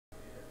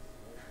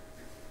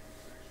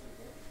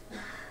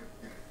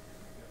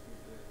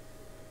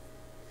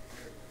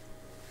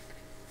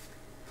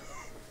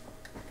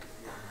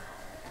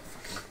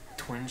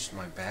wrenched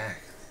my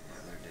back the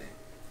other day.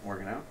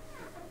 Working out?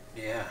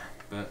 Yeah,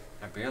 but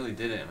I barely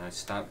did it, and I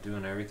stopped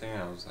doing everything.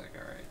 I was like,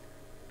 all right,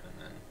 and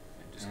then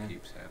it just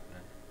keeps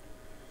happening.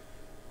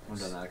 I've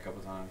done that a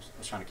couple times. I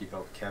was trying to keep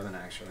up with Kevin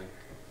actually.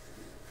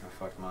 I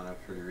fucked mine up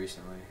pretty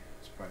recently.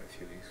 It's probably a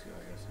few weeks ago,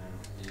 I guess now.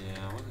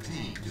 Yeah, I wasn't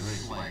even doing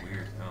anything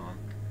weird.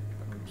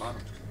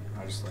 Bottom.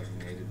 I just like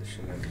naded the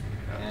shit out of it.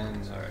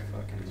 And I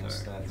fucking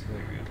missed that too.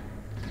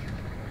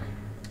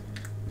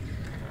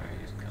 Alright,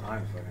 he's coming. I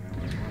don't fucking know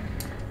what it was.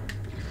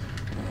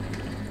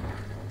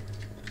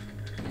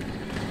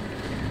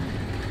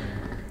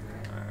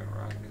 Alright,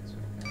 rockets.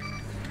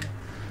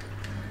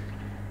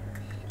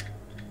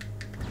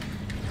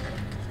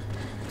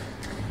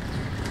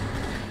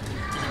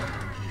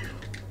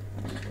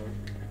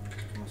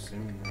 I'm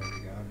assuming that we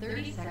got it.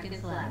 30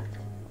 seconds left. Man,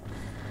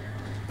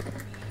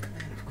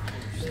 of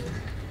course.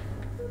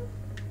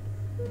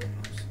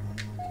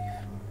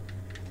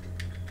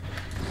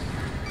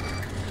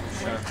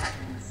 Shut.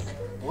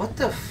 What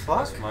the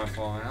fuck? That's my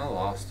fault, man. I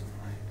lost him.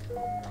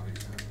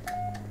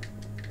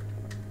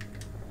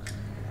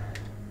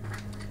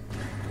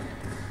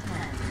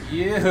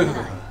 You!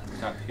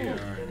 Top here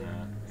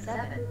and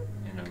 7,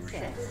 in over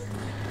 6,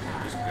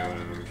 just go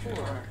to the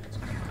 4,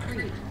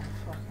 3,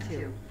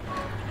 2,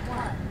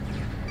 1.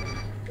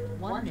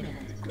 1 minute.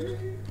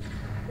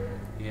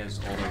 He has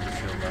all over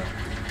shield left.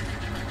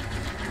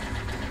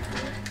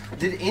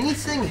 Did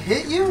anything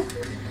hit you?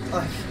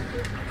 Like,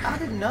 how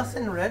did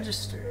nothing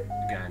register?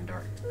 The guy in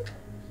dark.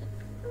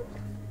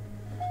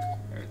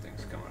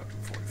 Everything's coming up in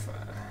 45.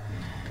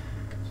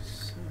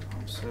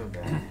 I'm so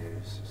bad, dude.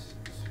 It's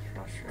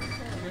frustrating.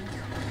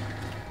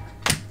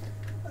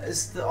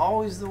 It's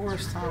always the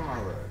worst time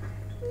I look.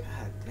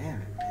 God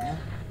damn it, man.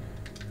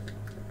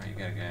 Oh, you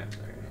got a guy up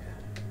there.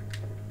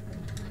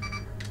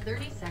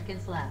 30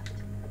 seconds left.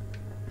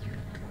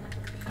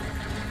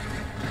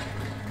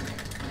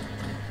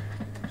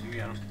 You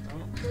got him.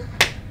 Oh.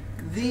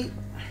 The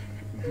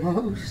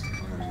most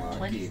 20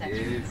 unlucky, dude.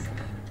 seconds.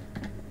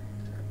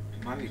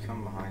 Might be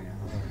coming behind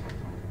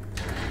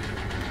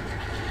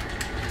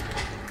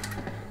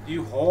you.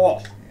 You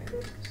whore!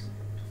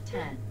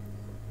 10,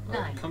 Oh,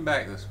 9, come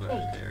back this way, 8,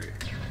 Derry.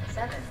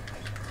 7,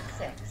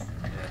 6, Yeah.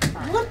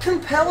 5, What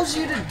compels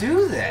you to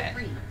do that?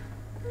 3,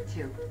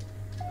 2,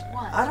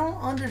 1. I don't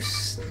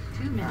understand.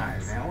 2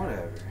 minutes. Alright, man,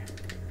 whatever.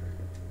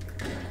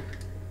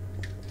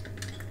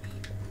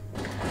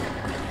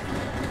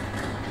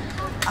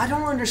 I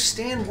don't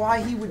understand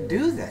why he would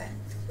do that.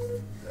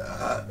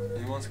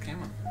 He wants a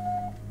camera.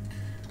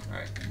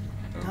 Alright.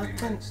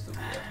 Nothing. Still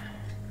good.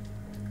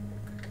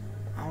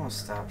 I'm gonna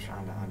stop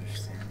trying to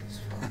understand these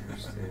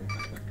fuckers, dude.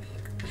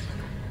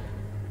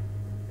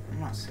 I'm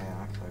not saying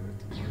I play with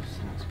the most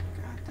sense, but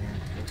goddamn,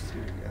 those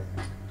two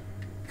together.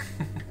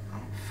 I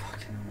don't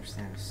fucking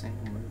understand a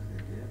single move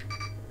they did.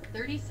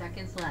 30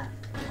 seconds left.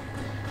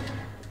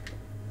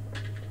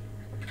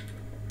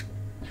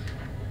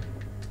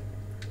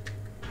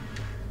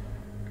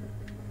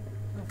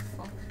 What the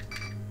fuck?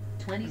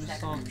 20 I just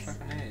saw him seconds. chuck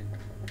an aid.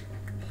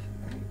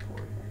 Any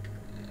port.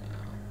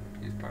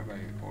 Yeah. He's probably by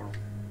your portal.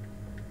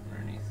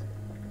 Underneath.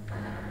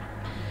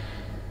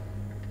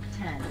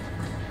 10,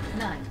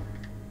 9,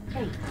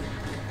 8,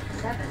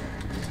 7,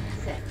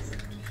 6,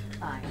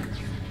 5,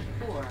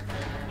 4,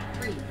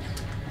 3,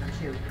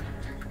 2,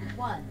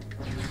 1.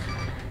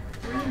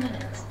 3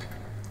 minutes.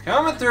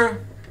 Coming through!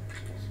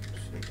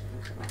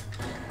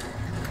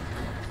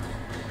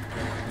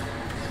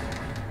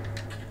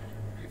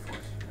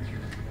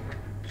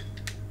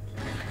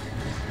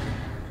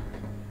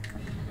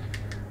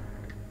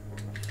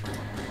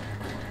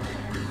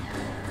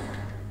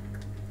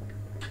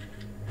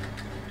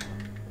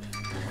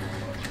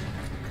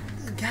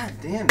 God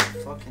damn it,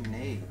 fucking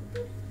nade.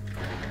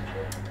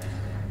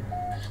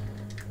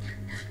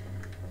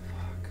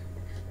 Fuck.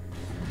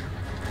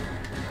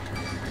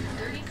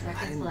 30 I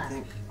seconds didn't left.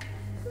 think.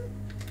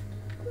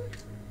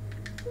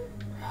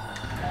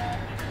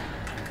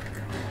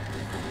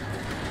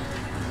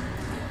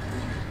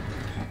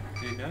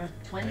 You done?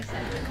 20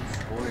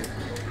 seconds. Boy.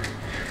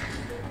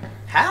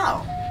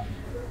 How?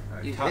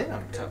 You top, hit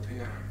him. Top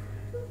here.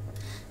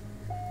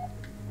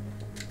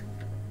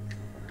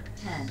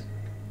 10,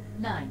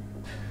 9,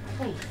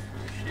 8,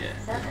 Shit.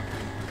 7,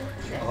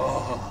 6,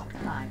 Oh.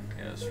 5,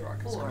 Yeah, this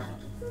rocket's 4, coming.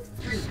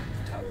 3,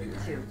 Top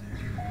here. 2,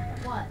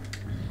 1.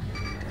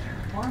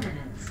 4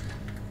 minutes.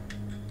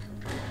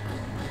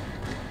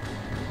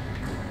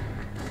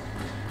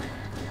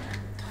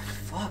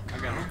 Fuck. I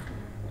got him.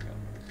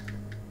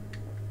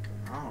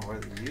 I don't know where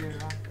the years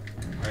are.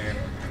 Right here.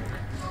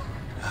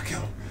 Oh, go.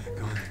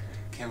 Go in there.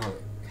 Camo. God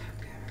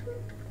damn it.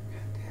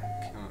 God damn it.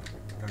 Camo.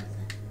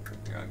 Everything.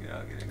 Here, I'll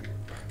get it.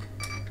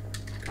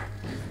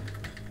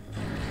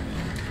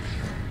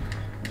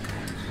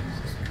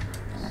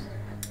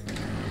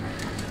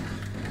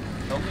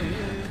 Help me.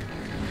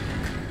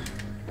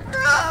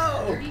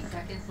 No! 30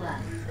 seconds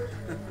left.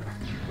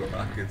 The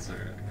rockets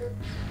are.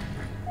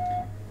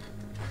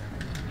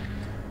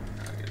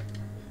 I'll get it.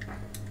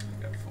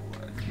 Got full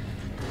life.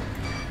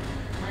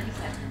 20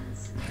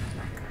 seconds.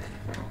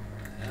 Oh,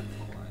 I had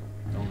full life.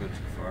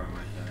 too far, I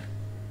might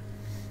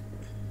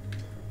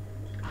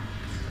die.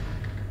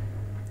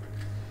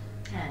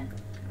 10,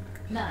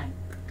 9,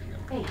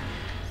 8,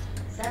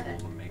 7,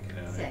 Able to make it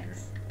out of here.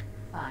 6,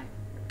 5,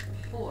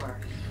 4,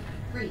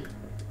 3,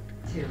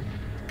 2,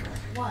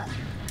 1.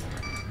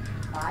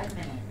 5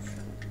 minutes.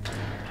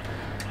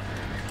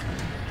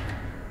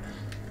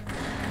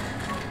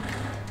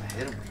 I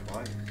hit him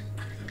twice.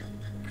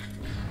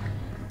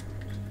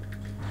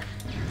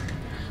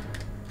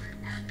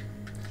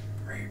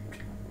 Raped.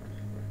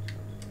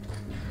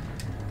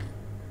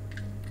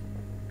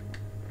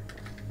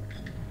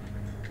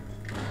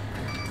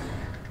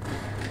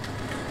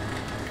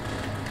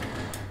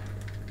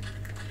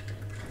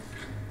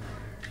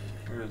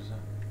 Where is that?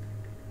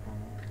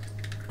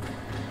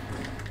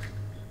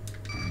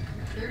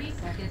 30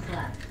 seconds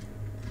left.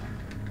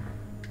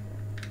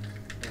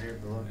 Right here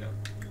below. Yep.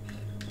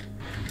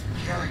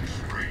 Killing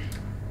spree.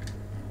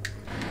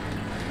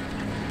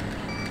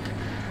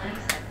 20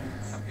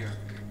 seconds. Up here.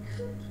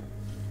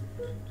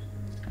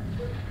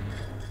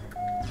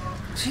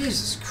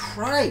 Jesus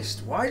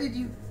Christ! Why did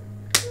you?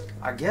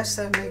 I guess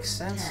that makes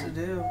sense to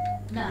do.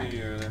 9,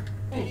 You're there.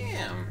 8,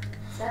 Damn.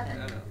 7,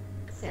 That up.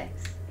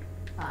 6,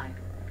 5,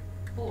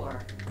 4,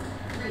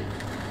 3, 2,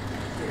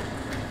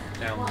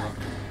 Down 1. low.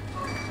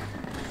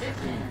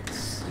 6 minutes.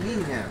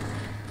 See him.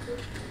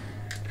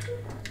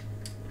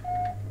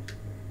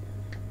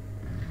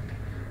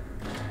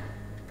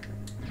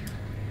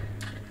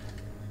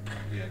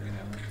 Yeah, get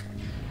out.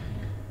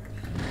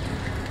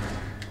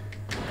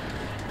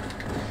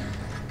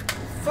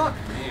 Fuck.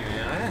 Me,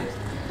 man. I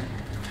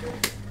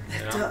didn't.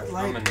 That Yeah, du- I'm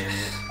like- an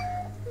idiot.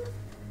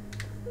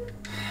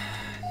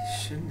 You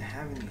shouldn't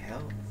have any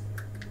help.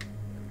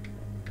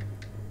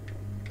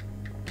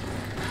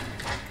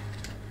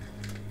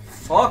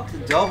 Fuck the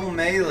double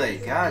melee.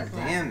 God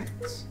damn it.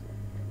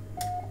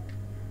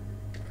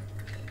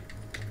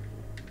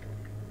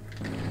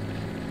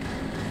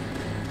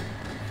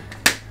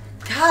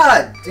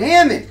 God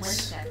damn 20 it.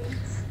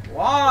 seconds.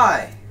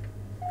 Why?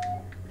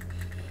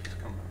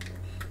 Come on.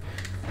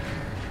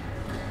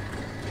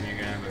 And you're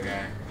gonna have a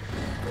guy.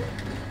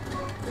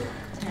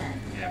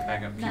 10, Yeah,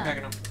 back up. Keep No.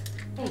 backing up.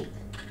 8,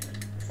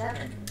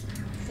 7,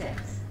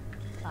 6,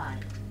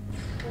 5,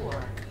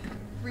 4,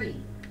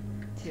 3,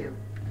 2,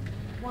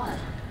 1.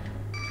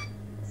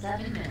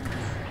 7 minutes.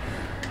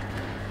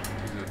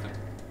 He's at the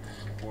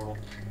portal.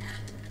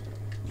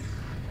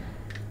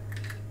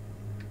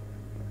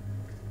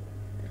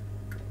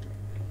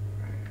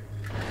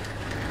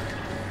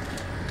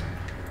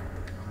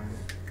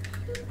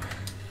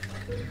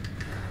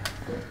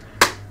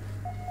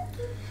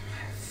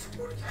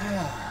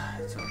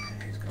 It's okay.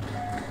 He's gone.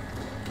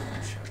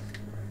 Shut.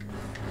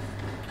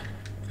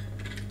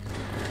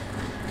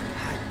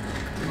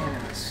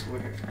 Damn, I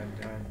swear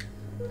I died.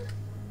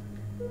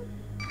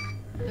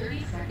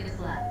 30 seconds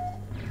left.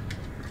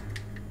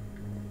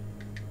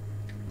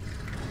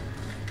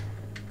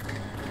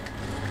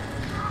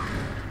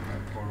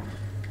 Right, portal.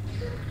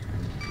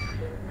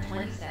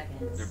 20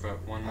 seconds. They're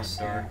about one I left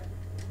saw dart. it.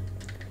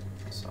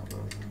 I saw both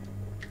of them.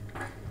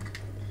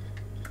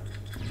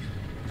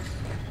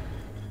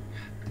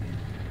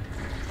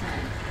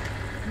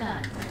 10,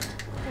 9,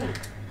 8,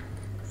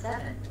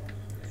 7,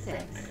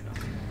 6,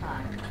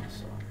 5,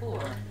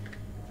 4,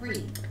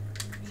 3,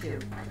 2,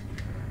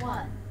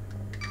 1.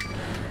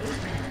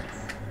 8 minutes.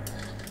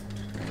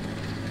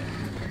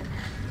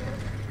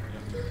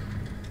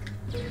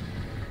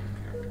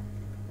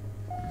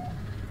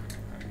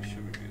 Alright, you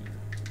should be good.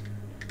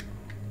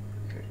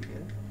 Here, you get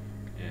it?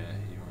 Yeah,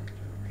 you want to.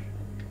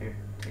 Here,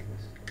 take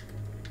this.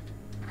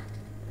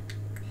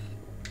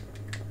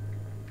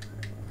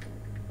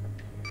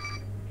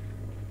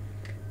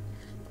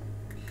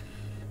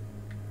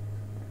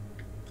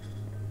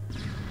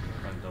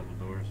 Front double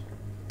doors.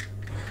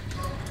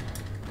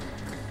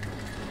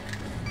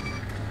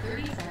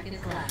 30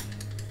 seconds left.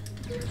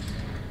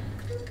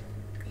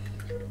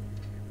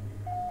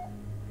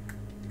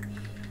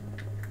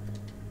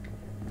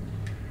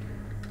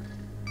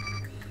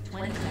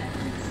 Twenty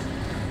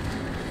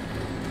seconds.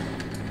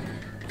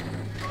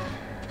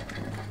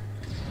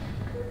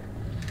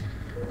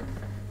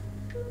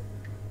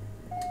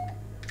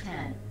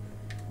 Ten,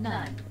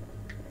 9,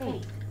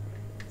 8,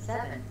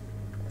 7,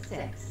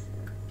 6,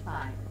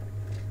 5,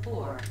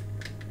 4,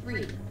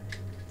 3,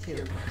 2,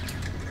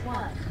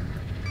 1.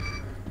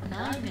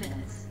 9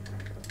 minutes.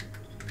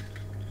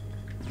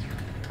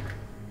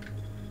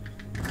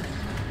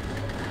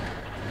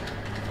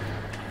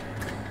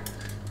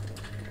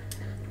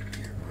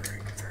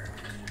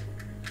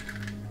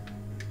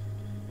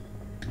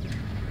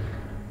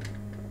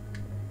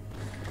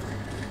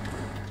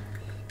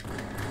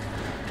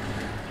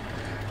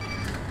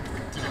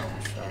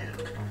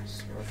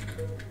 Nice,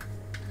 Russian.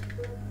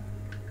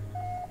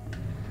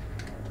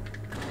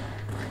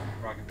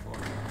 Rocket floor.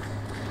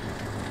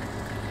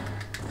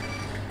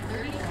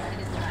 30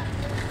 seconds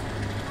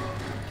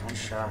left. One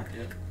shot.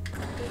 Yep.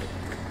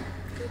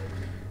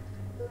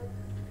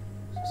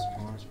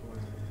 Spawn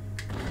spoiler.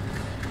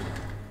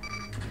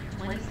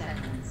 20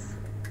 seconds.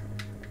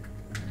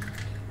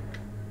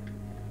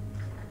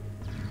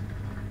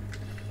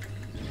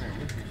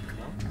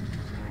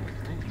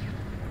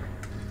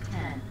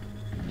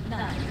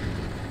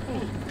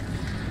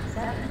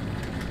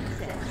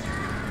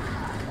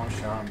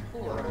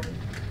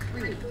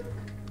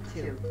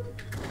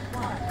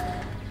 1.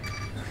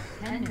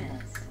 10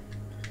 minutes.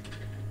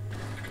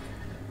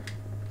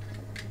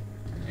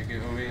 You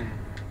get over and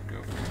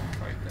go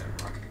fight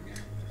that rock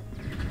again.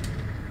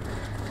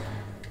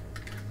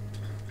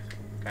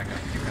 Back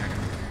up, get back up.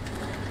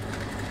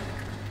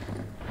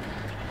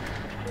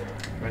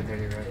 Right there,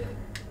 you're right.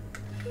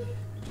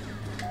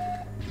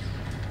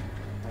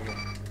 Okay.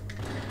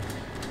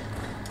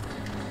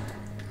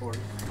 Forward.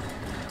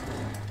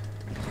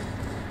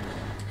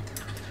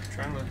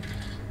 Try and look.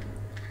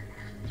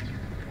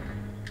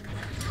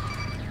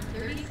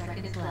 30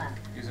 seconds left.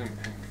 He's in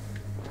pink.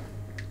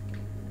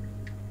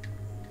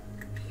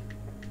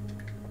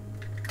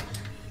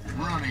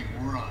 Running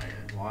riot.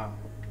 Wow.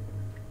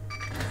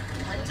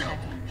 20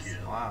 seconds.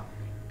 Wow. I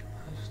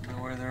just know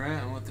where they're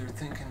at and what they're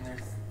thinking they're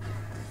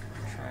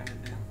trying to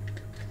do.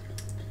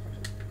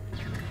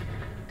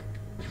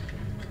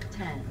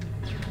 10,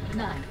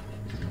 9,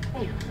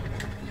 8,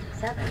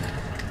 7,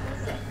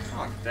 6,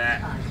 Fuck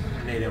that.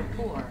 5, Need him.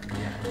 4,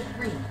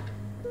 3,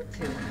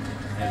 2,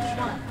 Headshot.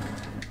 1.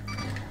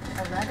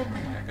 11 Back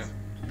minutes. up.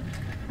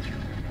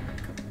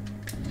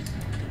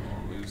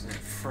 I'll lose that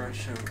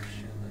fresh over shit.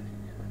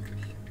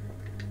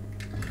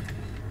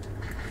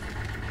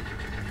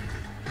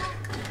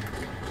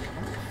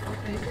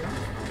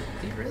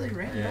 He really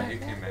ran Yeah, back he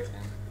there? came back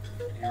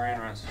in. He ran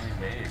around swinging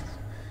nades.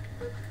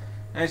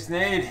 Nice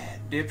nade,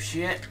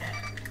 dipshit.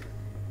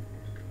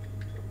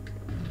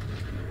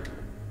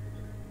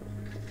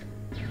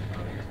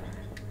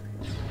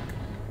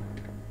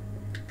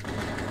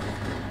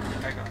 Oh,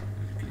 back on.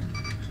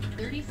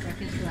 30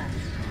 seconds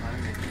left.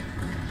 Behind me.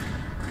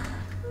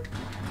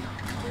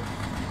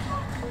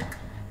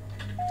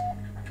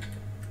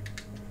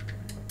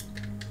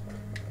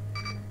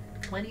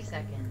 20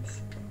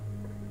 seconds.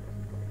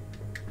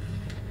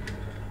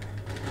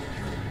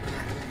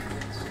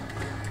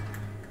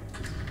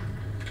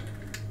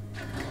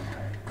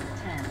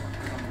 10,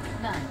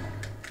 9,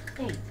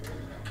 8,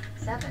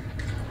 7,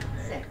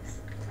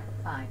 6,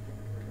 5,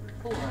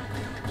 4,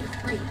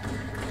 3, 2,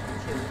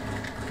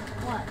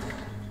 1.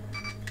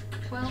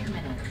 12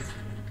 minutes.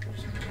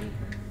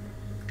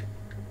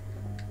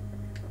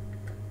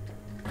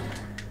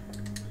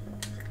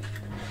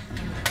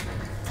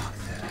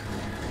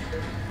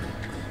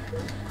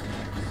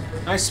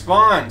 Nice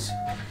spawns.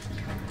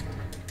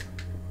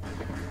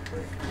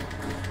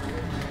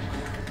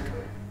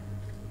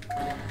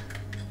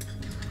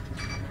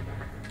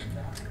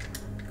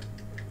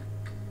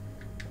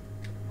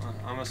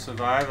 I'm a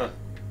survivor.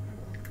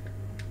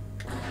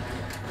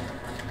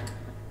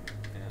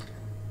 Yeah.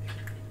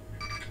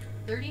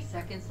 30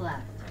 seconds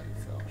left. Oh, you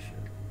fell.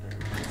 Shit.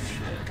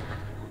 Shit.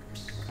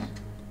 Oops.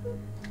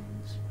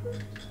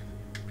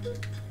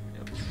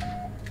 Yep.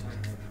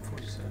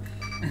 47.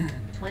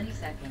 20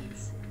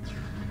 seconds.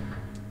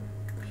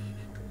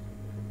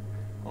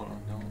 Hold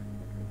on, don't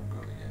go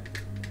yet.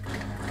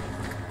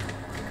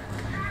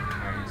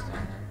 Alright, he's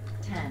down there.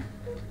 10,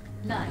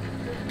 9,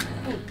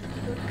 8,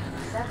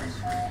 7,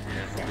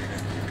 Yeah, 6,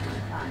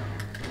 5,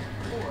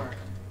 4,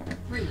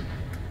 3,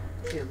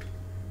 2,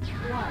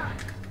 1.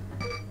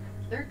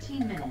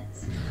 13 minutes.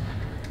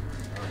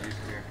 Oh, he's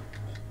here.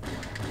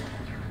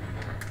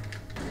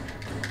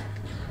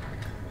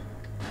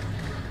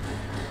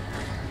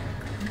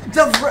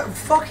 The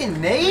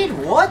fucking nade?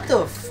 What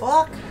the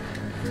fuck?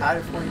 Tied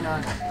at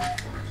 49.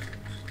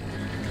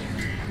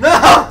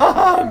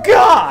 No,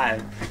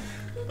 God!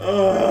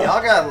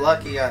 Y'all got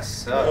lucky. I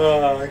suck.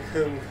 I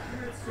couldn't.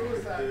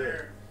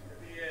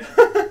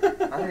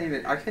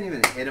 I couldn't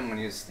even hit him when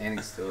he was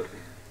standing still at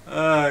the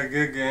end.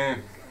 Good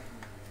game.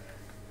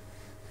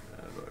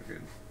 That was all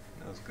good.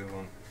 That was a good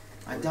one.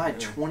 I died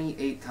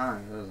 28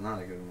 times. That was not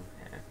a good one.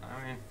 Yeah,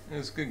 I mean, it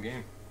was a good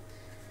game.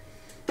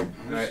 I'm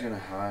just gonna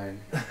hide.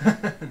 No,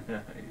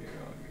 you're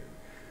all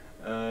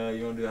good.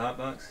 You want to do a hot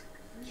box?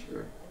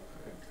 Sure.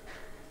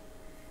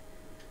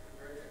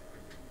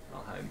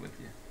 I'll hide with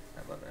you.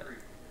 How about that?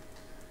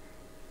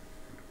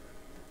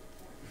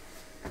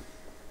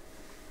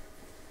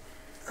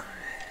 I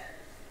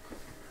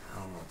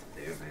don't know what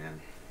to do, man.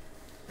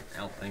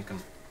 Outthink him.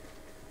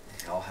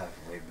 Y'all have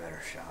a way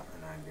better shot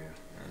than I do.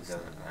 It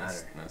doesn't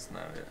matter. That's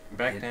not it.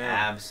 Back It down.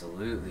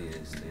 absolutely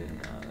is, dude. You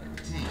don't have a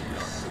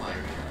better shot.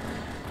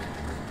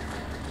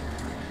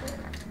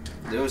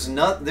 There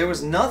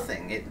was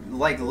nothing. It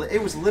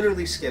was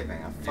literally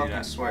skipping. I fucking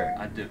Dude, swear.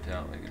 I dipped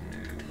out like a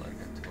noob, like I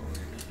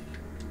totally.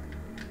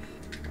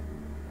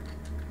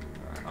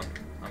 Alright,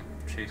 I'm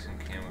chasing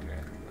camo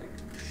guy like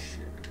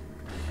shit.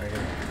 Right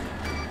here.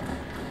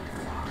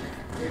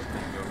 He's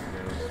gonna go for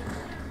those.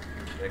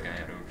 That guy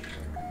had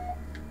overshot.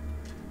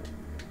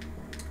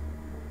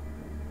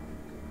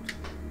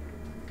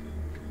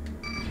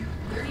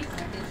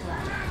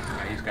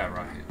 Alright, he's got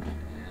rocket. And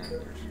there's a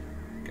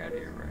guy to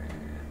your right.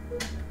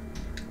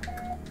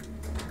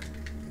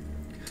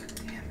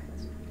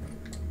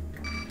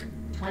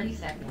 20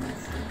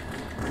 seconds.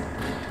 I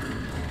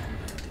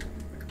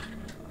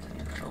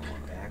don't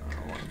want to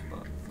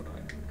butt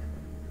fight.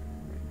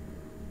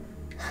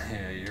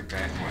 Yeah, you're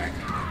back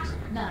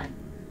whacking. 9,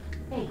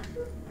 8,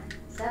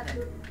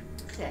 7,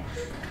 6, 6,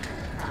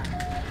 5,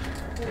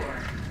 4,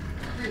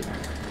 3, 2,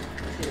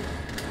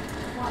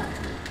 1.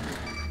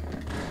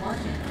 1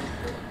 minute.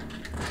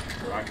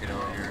 Rocket on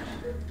yours.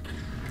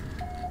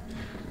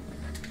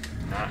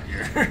 Not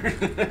yours.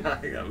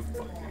 I got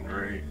fucking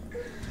great.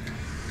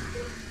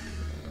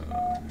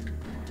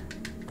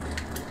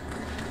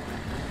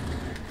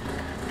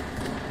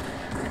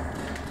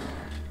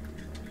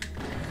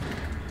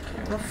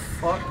 What the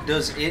fuck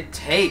does it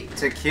take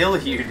to kill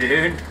you,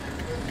 dude?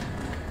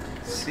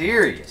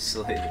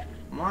 Seriously.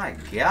 My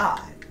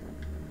god.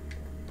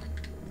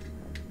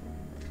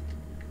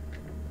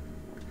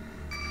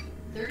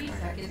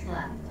 Seconds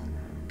left.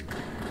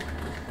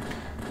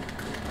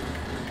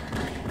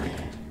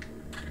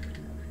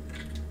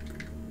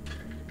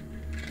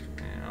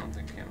 Yeah, I don't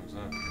think Cam was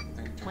up. I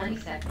think 20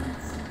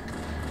 seconds.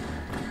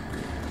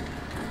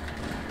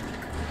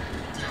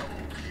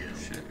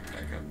 Shit,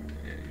 back up.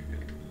 Yeah, you're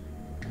good.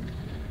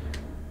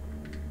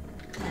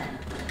 10,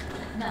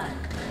 9,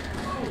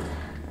 8,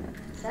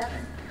 7,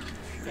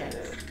 6,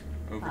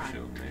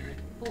 Overshield, maybe.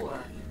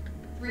 4,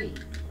 3,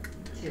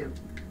 2,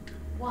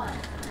 1.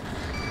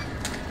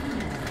 2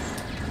 minutes.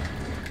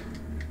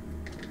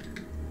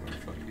 Where the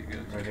fuck you go?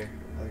 Right here.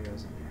 I think it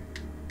was in here.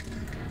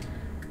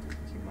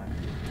 Keep my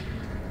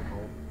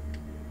hold.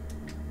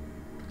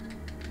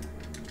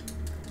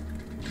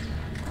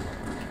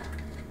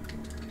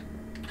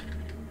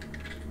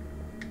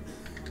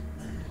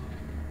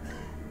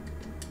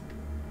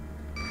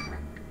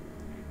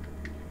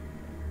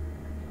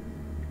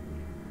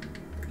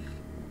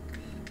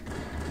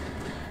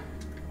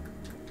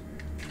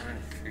 Trying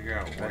to figure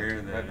out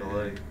where that is.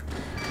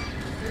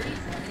 30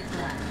 seconds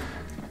left.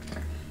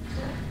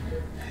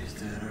 He's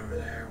dead over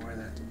there where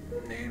that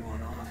nade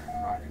went off.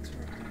 Rockets are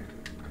here.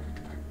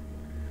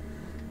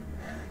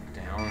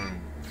 Down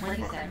and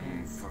 20 fucking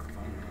seconds. fuck if I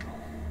don't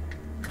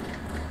know.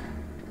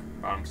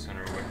 Bottom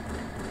center way.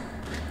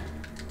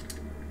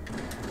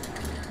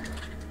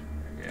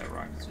 Yeah,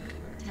 rockets are over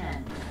there.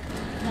 10,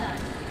 9,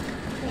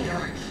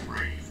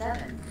 8,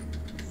 7,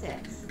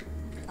 6,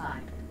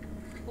 5,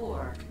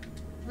 4,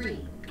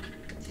 3,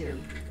 2,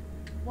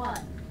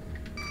 1.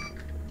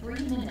 3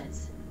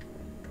 minutes.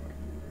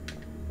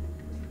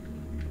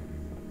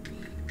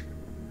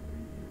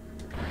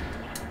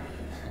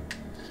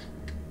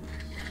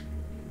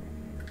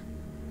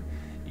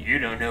 You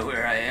don't know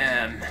where I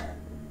am.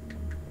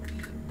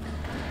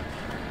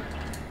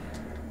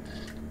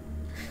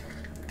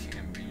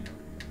 Cambino.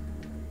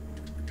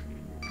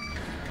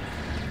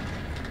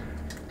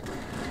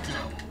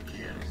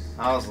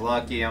 I was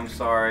lucky, I'm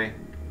sorry.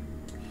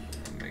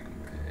 Make him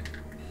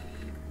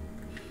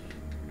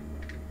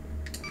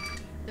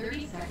pay.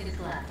 30 seconds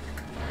left.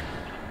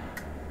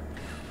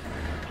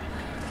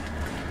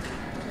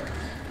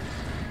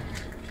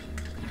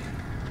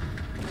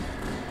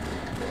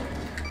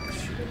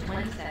 Shit.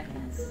 20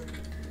 seconds.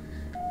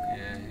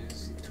 Yeah,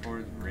 he's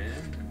towards red.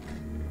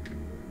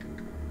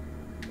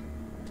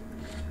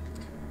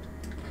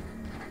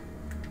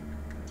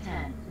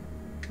 Ten,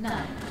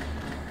 9,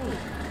 8,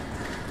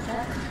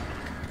 7,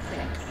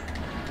 6,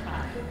 5,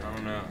 I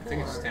don't know. I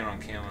think it's standing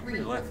on Cam on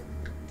your left.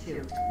 2,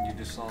 You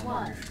just saw him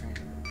on your screen.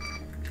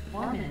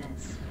 1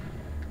 minutes.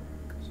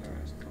 Sorry,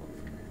 I stole it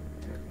from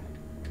you.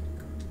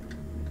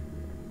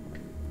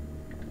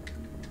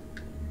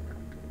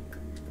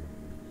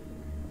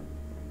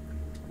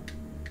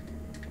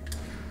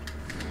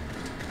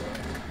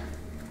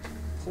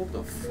 Pull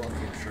the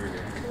fucking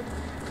trigger.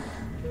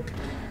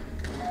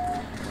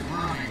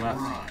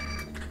 Left.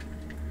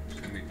 It's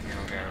gonna be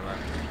Cam guy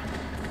left.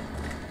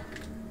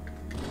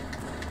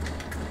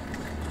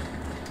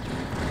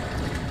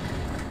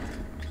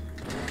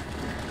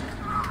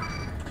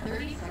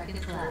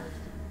 Seconds left.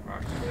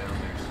 Rocks are down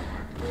there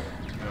somewhere.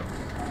 No.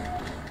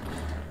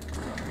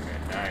 I think I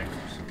died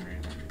for some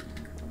reason.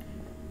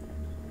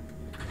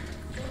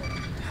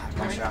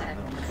 One 20 shot in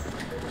the seconds.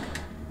 middle.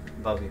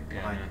 Above you, Yeah,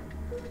 behind man.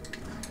 you.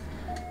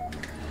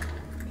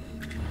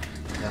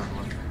 Down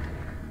one.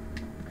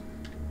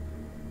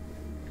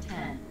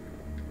 10,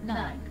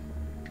 9,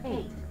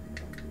 8,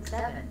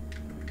 7,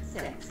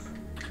 6,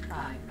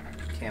 5,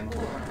 Cam.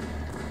 4,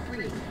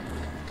 3, 2,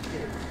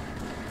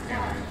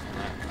 Cam is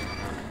not coming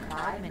up.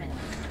 5 minutes.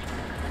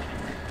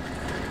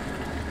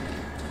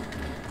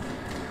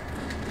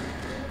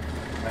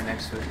 Right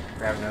next to it.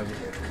 Grab an over.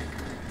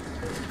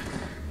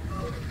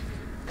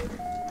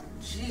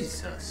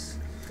 Jesus.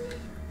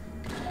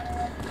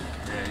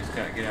 Yeah, he's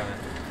got to get out of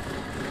it.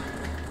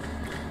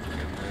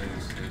 Good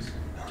news is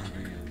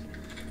Bobby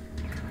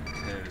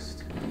is toast.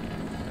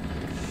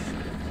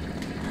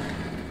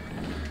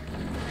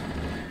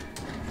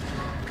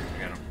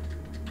 Got him.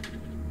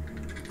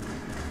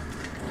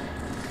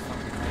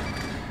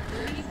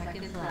 30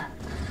 seconds left.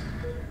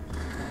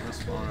 This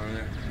one over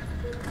there.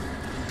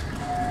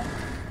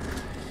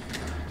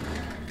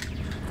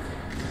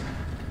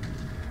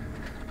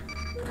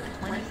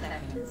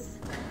 Seconds.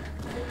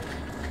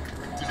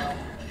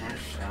 More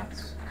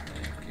shots.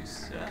 Thank you,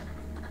 sir.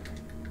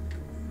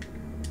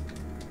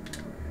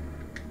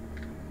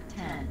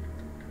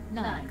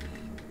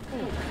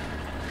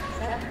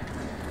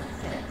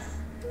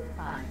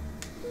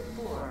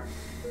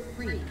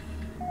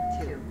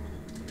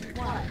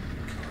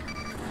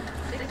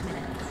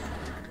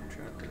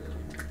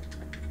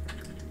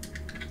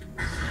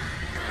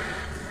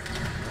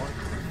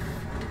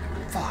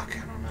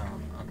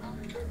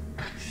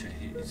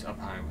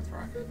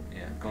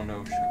 Yeah, going to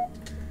ocean.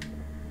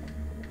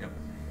 Yep.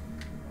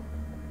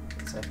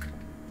 What's that?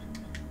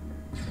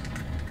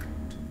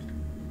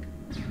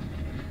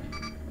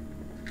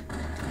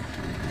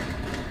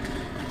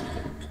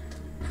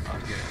 I'll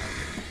get it.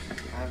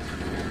 I'm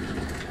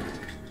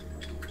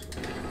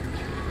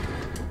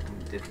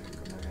different.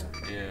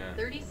 Yeah.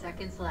 30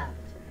 seconds left.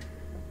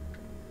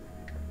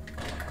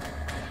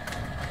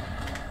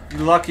 You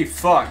lucky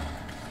fuck.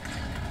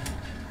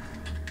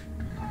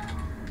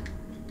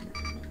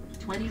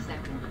 20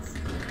 seconds.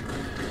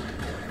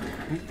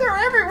 They're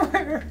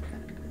everywhere.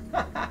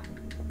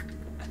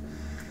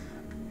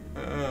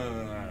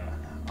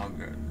 I'll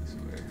go this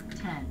way.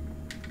 10,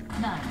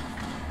 9,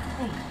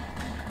 8,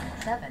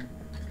 7,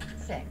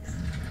 6,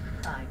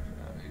 5,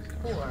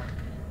 4,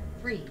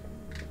 3,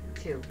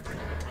 2,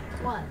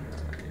 1.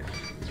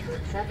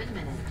 7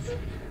 minutes.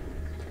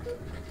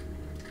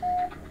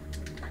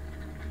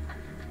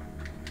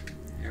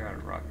 You're out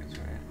of rockets,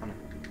 right?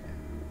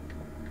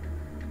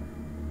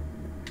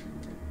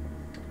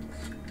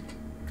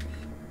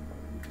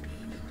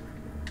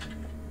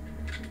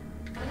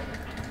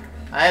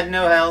 I had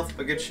no health,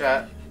 but good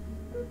shot.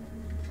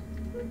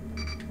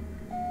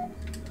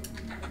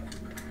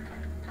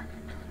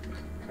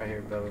 Right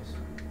here, Bose.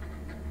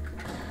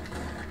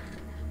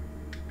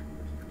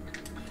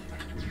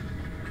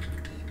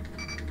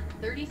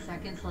 Thirty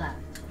seconds left.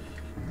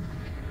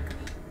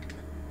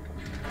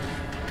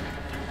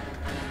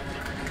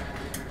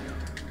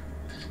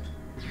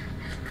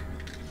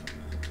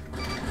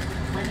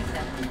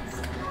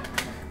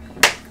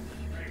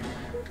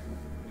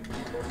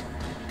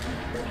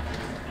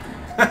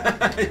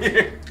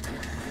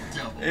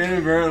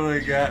 Inadvertently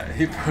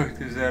he poked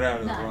his head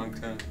out at the wrong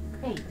time.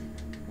 8,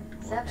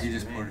 7, He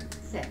just poured it.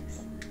 6,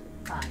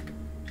 5,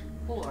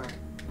 4,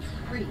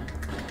 3, 2,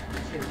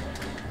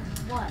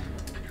 1.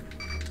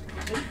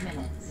 8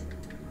 minutes.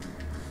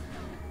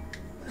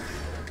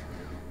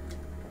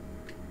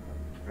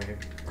 Right here.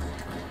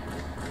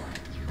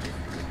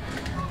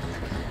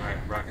 Alright,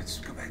 rockets,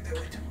 go back that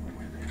way too.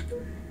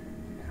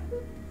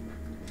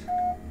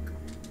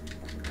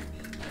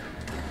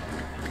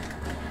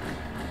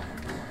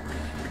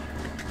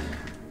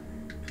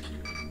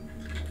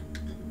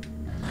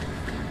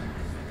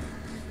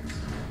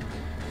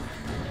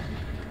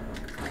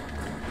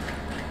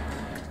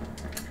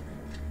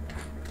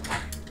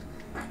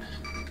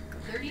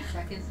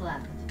 Seconds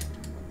left.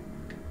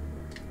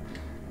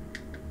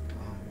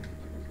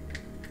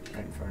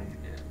 Right in front of you.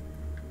 Yeah.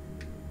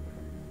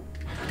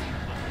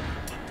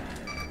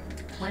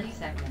 20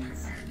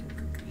 seconds.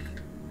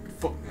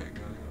 Fuck that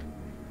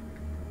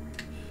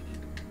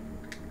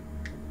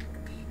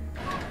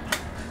guy.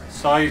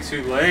 Saw you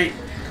too late.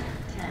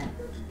 10,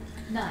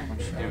 9,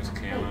 It was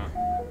camo.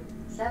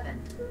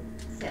 7,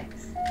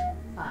 6,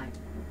 5,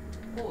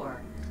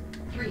 4,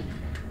 3, 2, 1.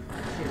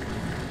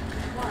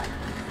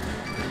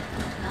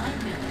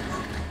 9 minutes.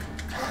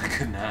 I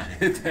could not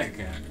hit that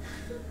guy.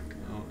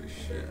 Holy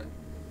shit.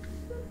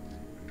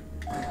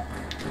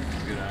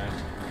 Good eye.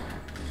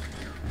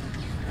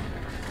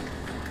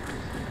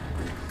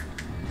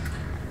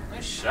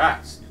 Nice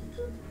shots.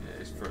 Yeah,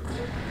 he's further.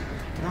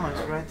 No, it's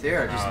right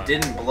there. It just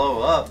didn't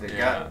blow up. It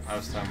got. I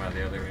was talking about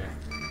the other guy.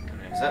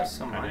 Is that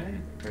somebody?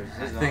 Or is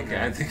his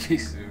I think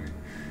he's suing.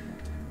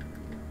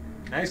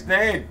 Nice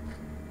nade.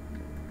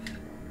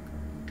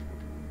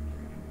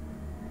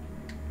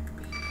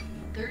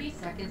 30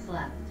 seconds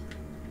left.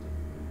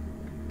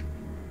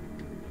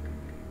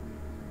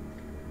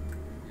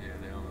 Yeah,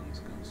 the other one's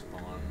gonna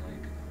spawn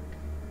like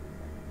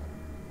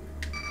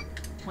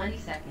 20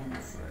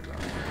 seconds. right about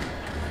there.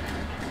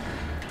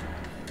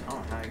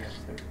 Oh, how I got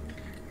through.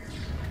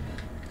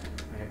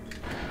 Right.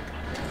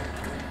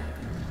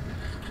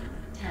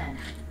 10,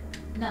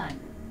 9,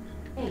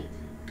 8,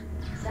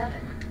 7,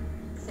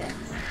 6,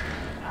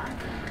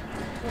 5,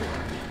 4,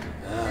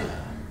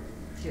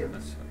 3, 2,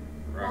 That's a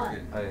 1.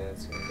 rocket. Oh, yeah,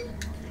 that's it.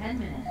 10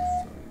 minutes.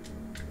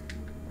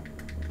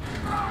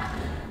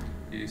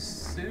 You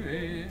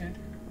sued.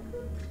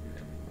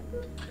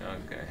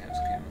 Okay, has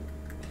camo.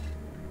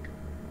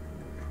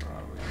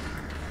 Probably.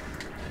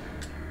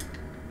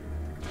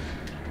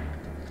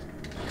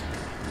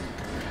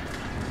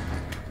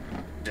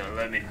 Don't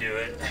let me do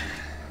it.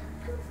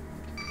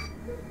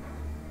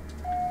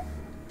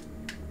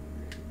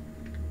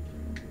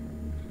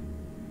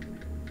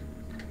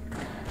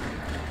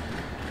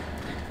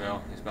 He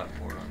fell. He's about to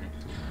pour it on you.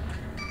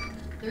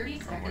 30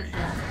 From where seconds you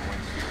left.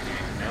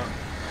 168. No.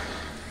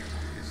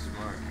 He's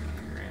smart.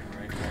 He ran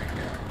right back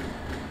out.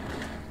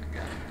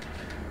 Got it.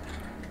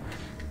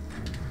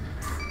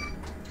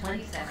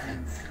 20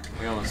 seconds.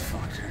 We almost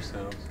fucked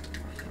ourselves.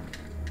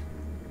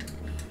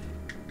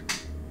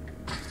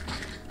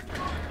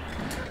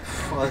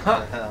 What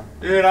the hell?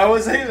 Dude, I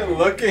wasn't even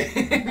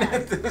looking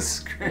at the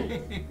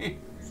screen. Here,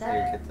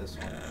 7, get this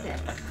one.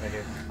 6, Right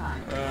here.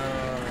 5,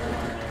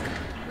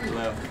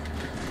 Left. 2,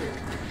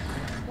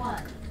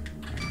 1.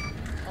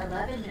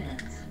 11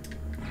 minutes.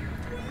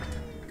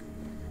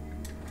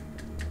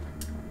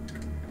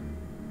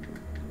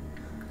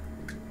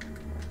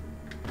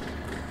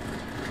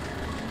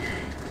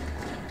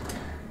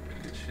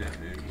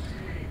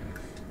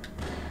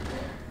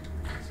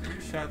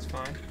 shot's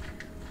fine.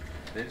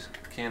 They just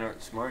can't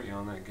outsmart you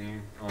on that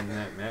game, on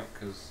that map,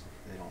 because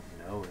They don't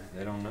know it.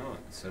 they don't know it.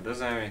 So it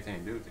doesn't have anything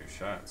to do with your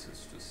shots.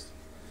 It's just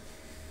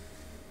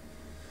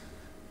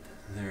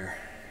they're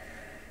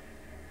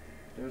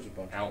There was a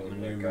bunch Out of people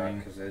that got maneuvering.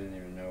 because they didn't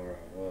even know where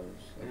I was.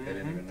 Like they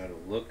didn't Mhm. even know to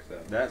look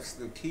though. that's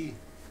the key.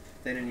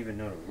 They didn't even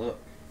know to look.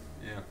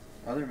 Yeah.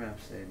 Other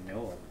maps they know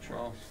all the tricks.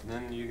 Well,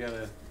 then you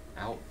gotta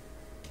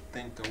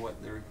think to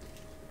what they're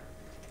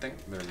gonna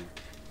do.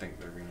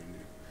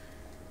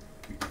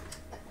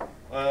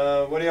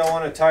 What do y'all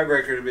want a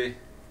tiebreaker to be?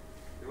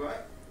 Do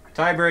what?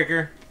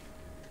 Tiebreaker.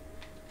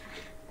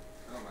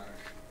 Don't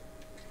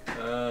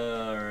matter.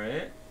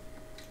 Alright.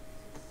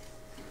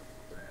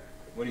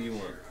 What do you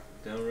want?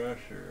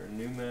 Downrush or a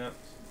new map?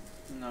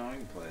 No, I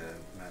can play a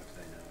map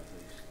they know at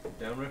least.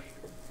 Downrush?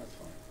 That's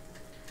fine.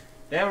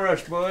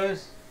 Downrush,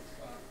 boys.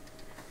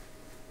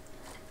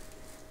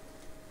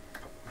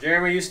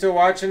 Jeremy, you still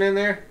watching in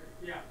there?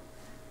 Yeah.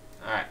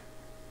 Alright.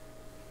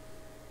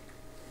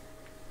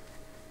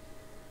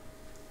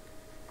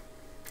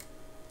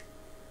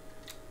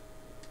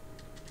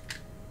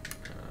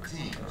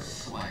 Team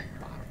Slayer.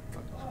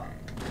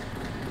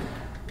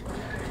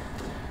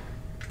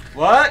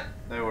 What?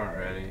 They weren't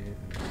ready.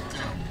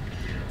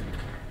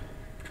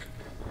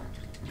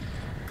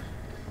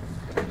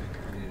 I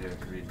need to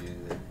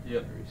redo the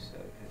Yep.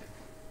 reset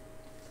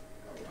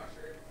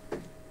it.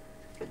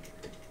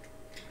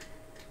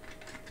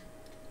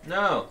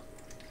 No.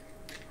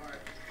 Alright.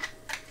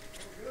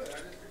 Good. We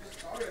just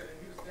started and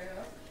he was standing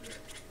up for shit.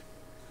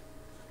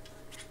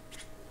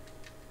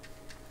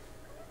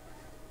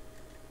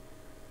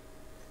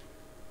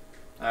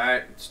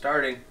 Alright,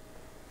 starting.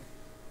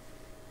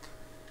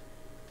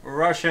 We're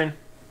rushing.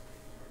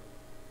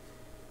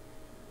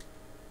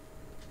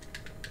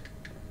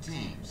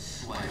 Team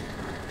Slayer.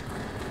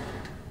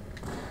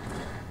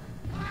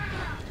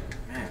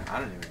 Man, I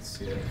didn't even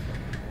see that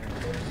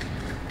fucking man.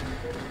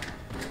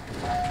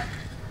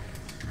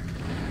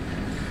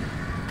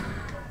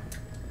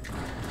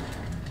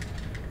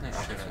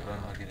 Nice shit.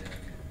 I'll get it.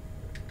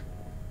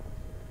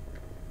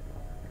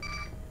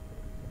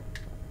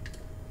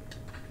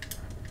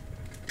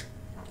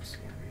 I don't see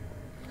him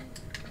either.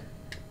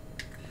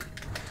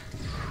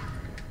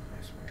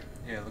 I swear.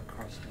 Yeah, look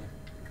across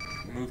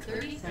the move to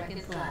 30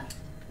 seconds left.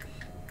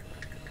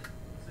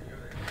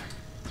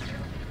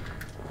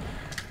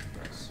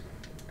 Nice.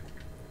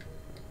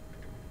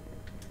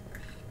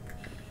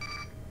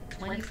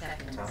 20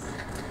 seconds. Back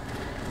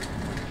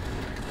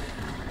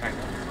up.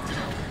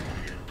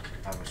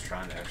 I was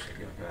trying to actually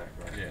get back,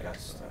 but Yeah, I got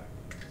that's stuck.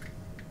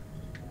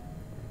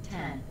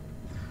 10,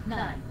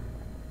 9,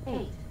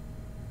 8,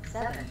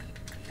 7,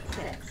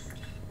 6,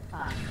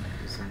 5,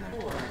 It's in there.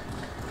 4,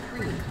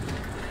 3, 2,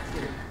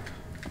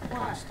 Try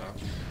 1. and stop.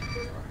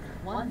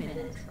 1 minute.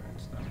 Try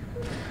and stop.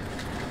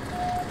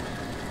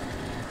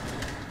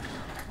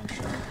 I'm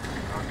sure.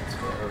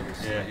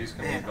 Yeah, he's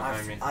gonna be Man,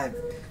 behind me. I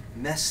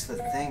messed the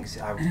things.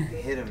 I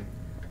hit him.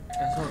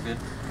 That's all good.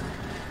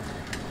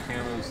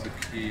 Camo's the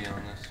key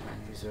on this one.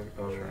 He's over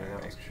there.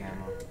 That was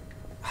camo.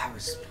 I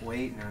was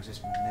waiting. I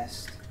just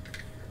missed.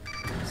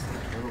 It's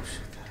that little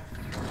shit that I.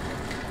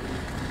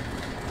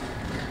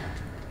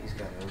 He's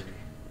got Obi.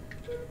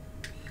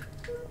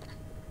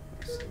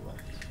 It's the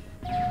left.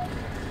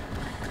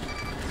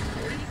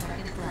 30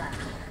 seconds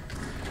left.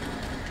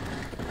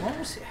 What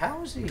was he? How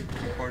was he?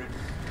 Reported.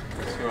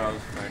 That's who I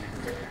was fighting.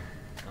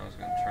 I was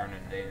gonna turn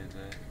and nade his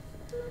head.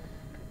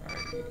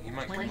 Alright, he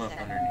might 20 come up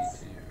seconds.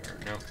 underneath you. Or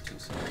no, to the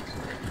sides.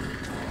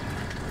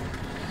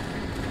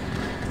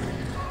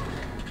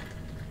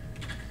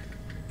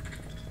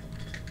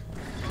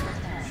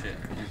 Shit,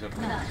 he's up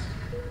 9,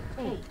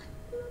 there. 8,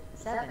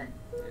 7,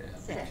 Yeah,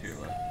 6, to your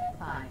left.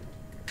 5,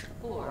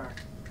 4,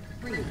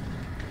 3, 2, 1.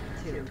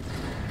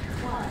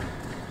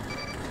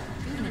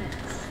 2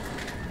 minutes.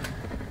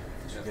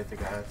 Did you get the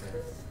guy out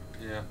there?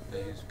 Yeah,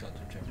 he's about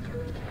to jump in.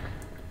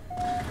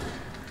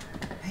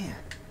 Man.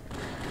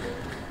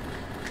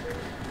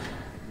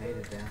 Made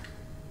it down.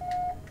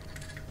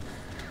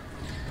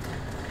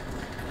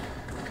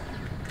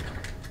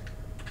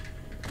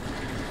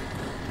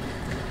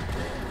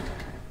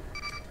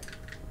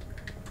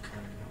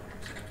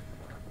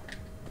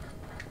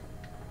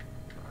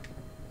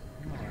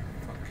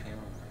 Fuck him.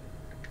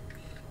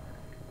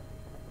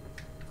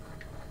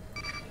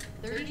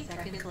 30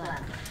 seconds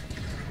left.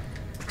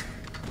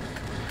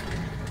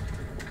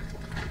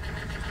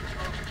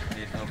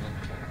 Need help him.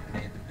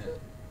 Nade the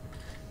pit.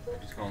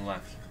 He's going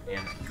left.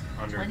 And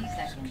under 20 some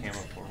seconds. camo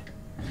for him.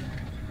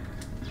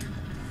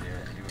 Yeah,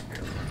 he would be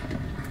able to.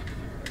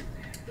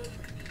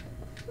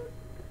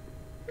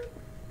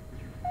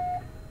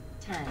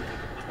 10,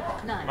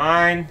 9,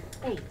 Mine!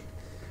 8,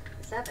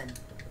 7,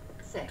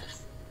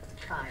 6,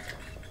 5,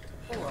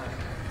 4,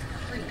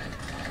 3, 2,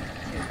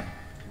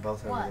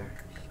 Both over One. there.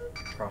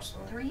 Across the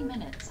way. 3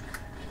 minutes.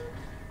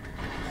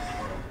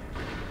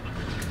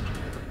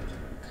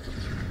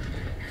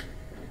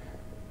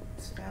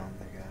 It's down,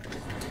 they got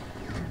it.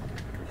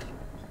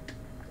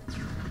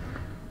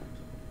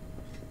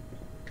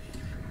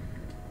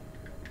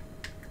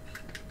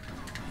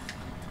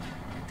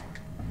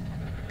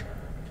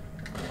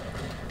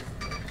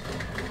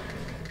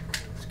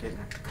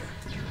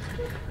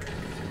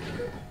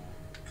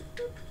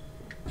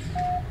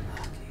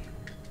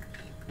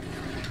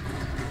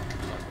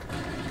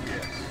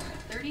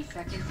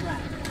 30 seconds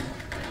left.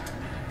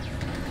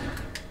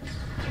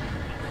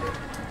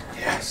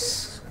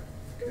 Yes.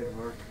 Good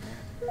work,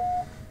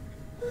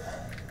 man.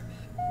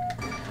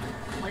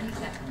 20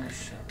 seconds.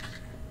 Nice shot.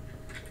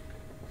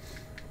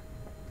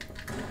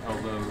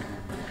 Although,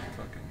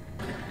 fucking,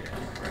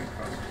 yeah, right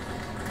across.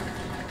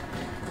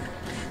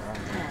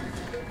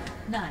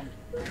 10, 9,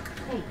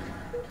 8,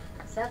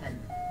 7,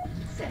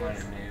 6, Might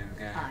have nailed the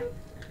guy. 5,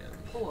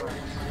 Yeah. 4,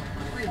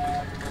 3,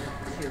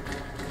 2,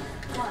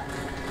 1.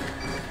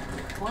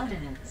 4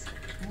 minutes.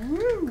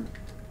 Woo!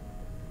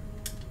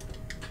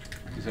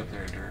 He's up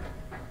there, dirt.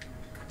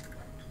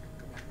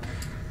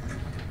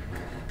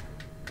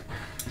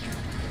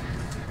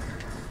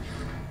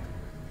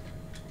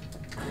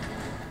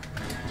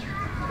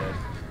 Dead.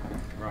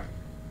 Rocket.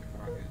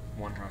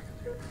 One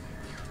rocket there.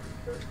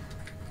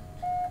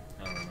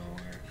 I don't know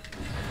where.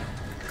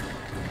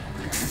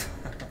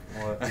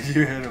 What?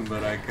 You hit him,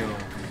 but I killed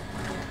him.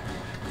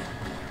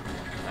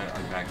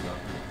 I backed up.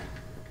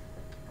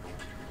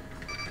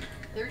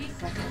 30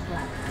 seconds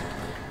left.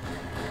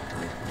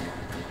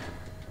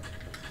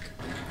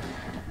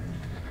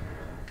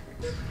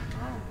 Oh,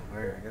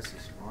 where? I guess he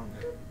spawned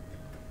it.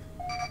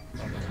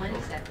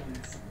 20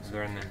 seconds. Is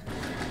there in there?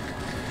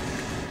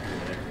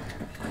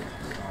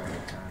 Sorry,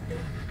 time.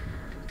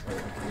 I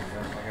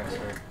gotta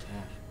start.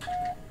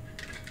 Yeah.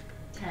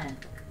 10,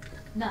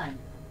 9,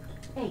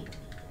 8,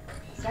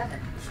 7,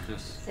 It's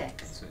just 6,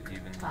 it's an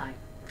even. 5,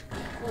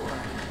 4,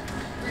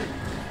 3,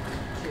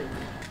 2,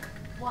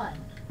 1.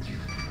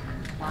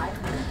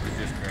 5 minutes. You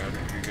just grabbed it.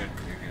 You're good.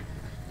 You're good.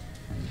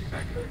 Get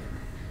back up.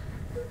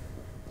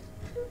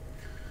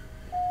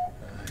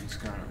 He's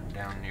going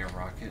down near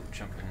rocket,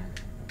 jumping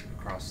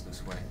across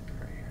this way,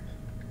 right here.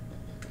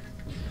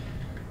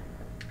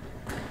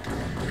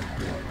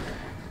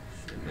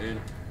 Shit,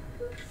 dude.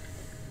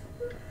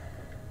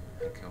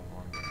 I killed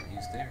one.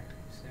 He's there.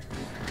 He's there.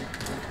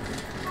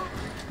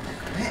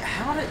 Man,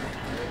 how did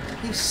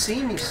he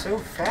see me so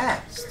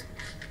fast?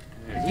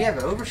 Dude, Did he have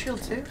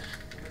overshield too?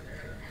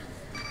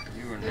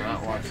 you were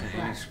not watching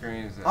any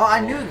screens. That Oh, I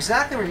knew whole-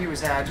 exactly where he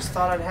was at. I just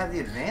thought I'd have the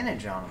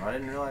advantage on him. I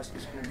didn't realize he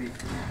was going to be...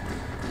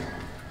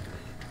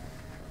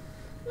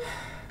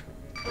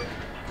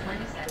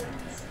 20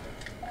 seconds.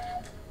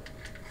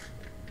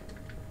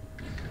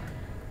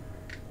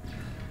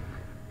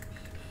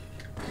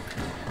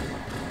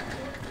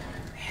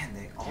 Man,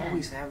 they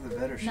always have the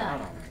better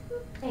shot on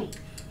me. 8,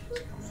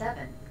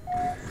 7,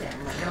 6,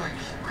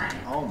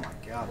 Oh my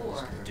god, that was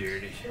 4, good.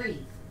 Dirty.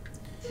 3,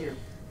 2,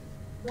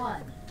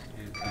 1.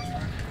 Dude, that's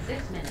right.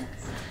 6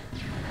 minutes.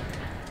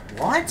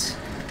 What?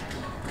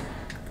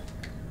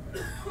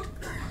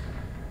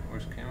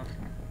 Where's the camera?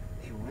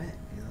 He went.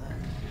 He left.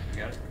 You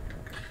got it?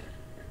 Okay.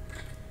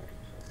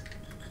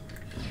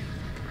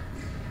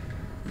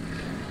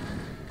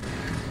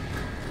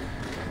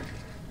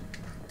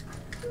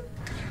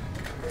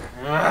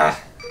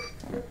 Ah!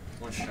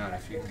 One shot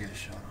if you can get a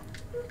shot on him.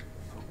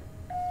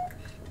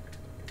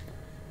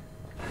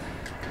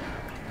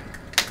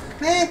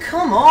 Man,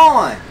 come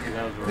on! Yeah,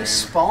 that was He random.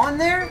 spawned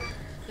there?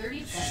 30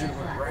 Should seconds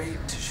have left.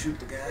 right to shoot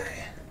the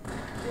guy.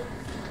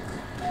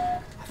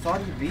 I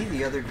thought he'd be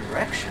the other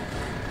direction.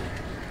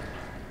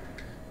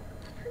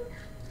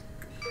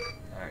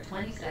 Alright.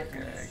 20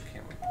 seconds. Guy,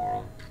 camera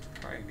portal.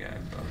 Alright, guy,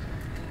 above.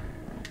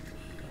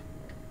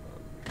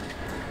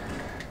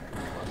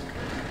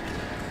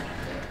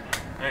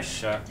 Nice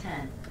shot.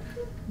 10,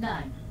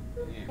 9,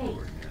 You ain't 8,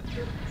 bored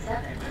yet.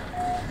 7,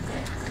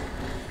 6,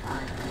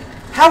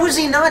 5, How is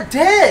he not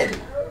dead?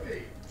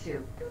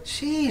 2,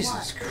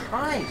 Jesus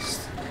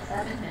Christ.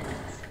 7 minutes.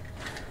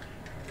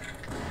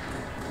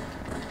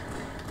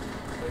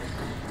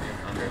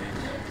 Yeah,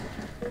 underneath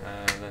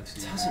that. Let's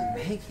see. Doesn't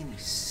make any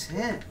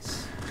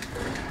sense.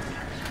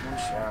 One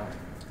shot.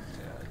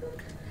 Yeah,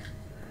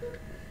 okay.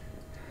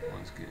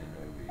 One's getting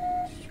over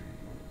here.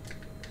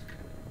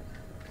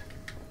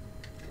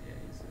 Yeah,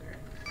 he's there.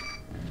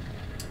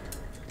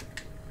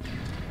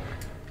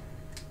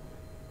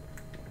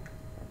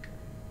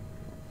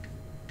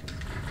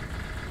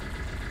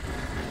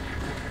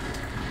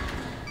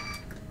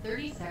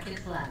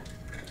 Seconds left.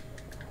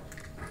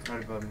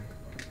 Right above me.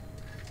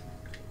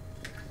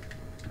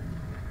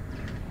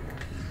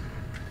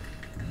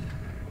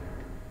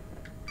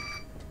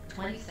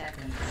 Twenty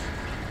seconds.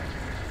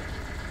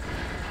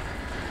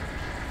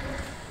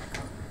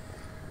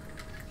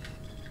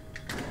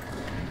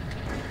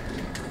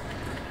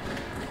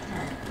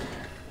 10,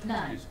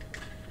 9,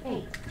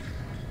 8,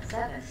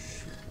 7,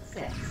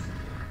 6,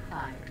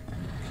 5,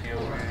 Kill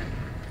right.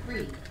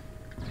 3,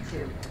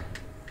 2,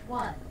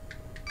 1.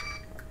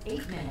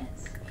 8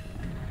 minutes.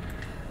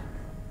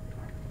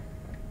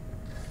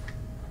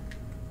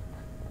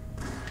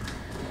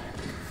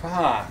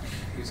 Fuck!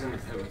 He's in the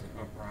pit with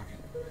a rocket.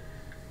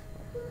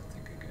 I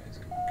think a guy's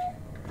gonna kill right.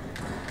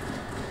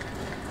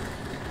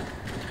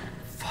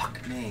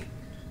 Fuck me.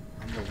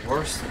 I'm the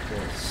worst at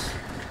this.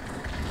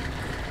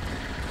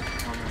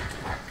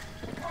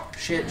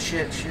 Shit,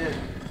 shit, shit.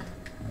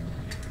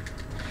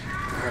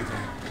 Right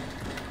there.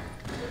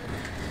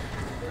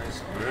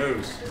 Nice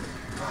moves.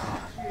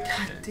 God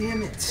God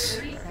damn it.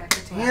 30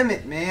 seconds Damn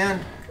left. it,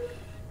 man.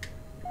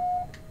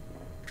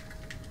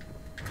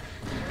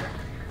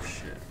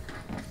 Shit.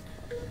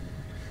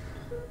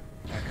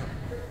 Back up.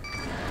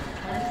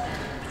 20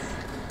 seconds.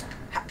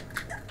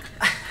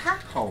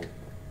 How?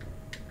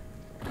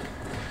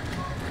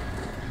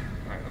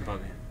 Alright,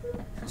 above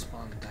you. He'll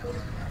spawn down on the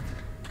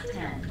left.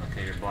 10,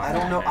 Okay, you're blocking.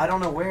 I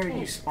don't know where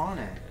you spawn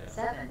at.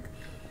 7,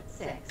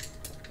 6,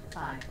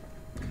 5,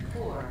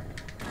 4,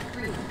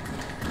 3, 2, 1.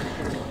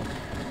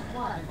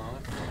 Come on.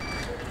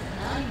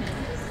 9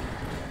 minutes.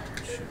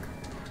 Shit.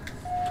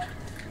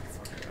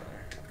 Fuck it out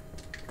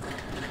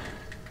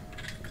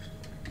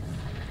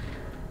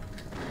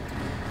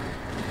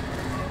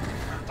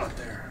there. Up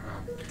there.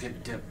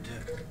 Dip.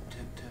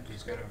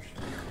 He's got our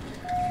shit.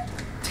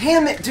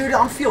 Damn it, dude!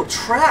 I'm feel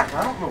trapped.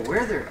 I don't know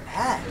where they're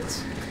at.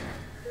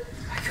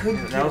 I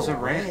couldn't get That was a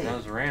away.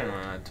 random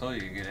one. I told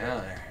you to get out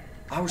of there.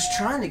 I was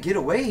trying to get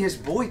away. His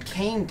boy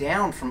came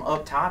down from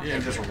up top Yeah,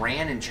 and just but-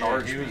 ran and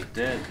charged he me. was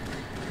dead.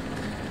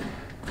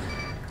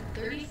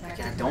 30 seconds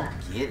I don't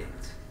left. get it.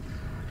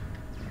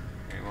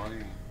 Okay, well, you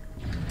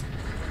can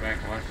go back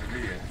and watch the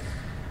video.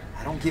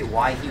 I don't get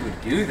why he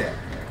would do that.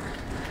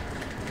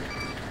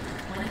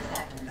 20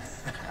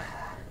 seconds.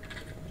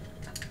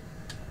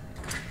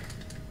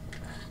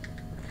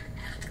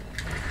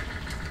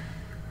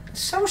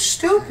 So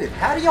stupid.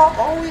 How do y'all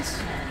always...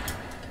 10,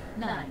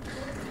 9,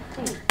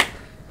 8,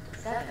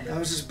 7, That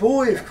was his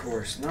boy, of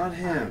course, not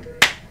him.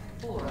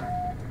 4,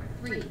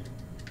 3,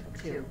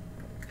 2,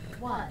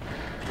 1.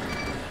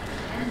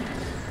 10 minutes.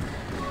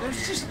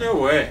 There's just no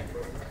way.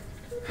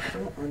 I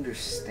don't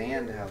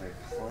understand how they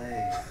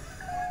play.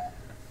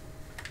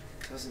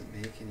 It doesn't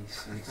make any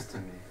sense to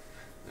me.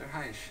 They're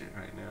high as shit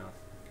right now.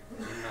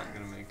 They're not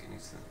gonna make any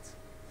sense.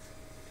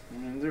 I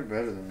mean, they're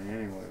better than me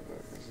anyway,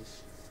 but this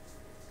is...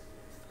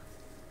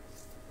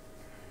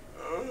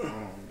 I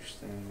don't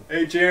understand.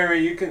 Hey Jeremy,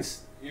 you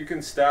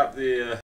can stop the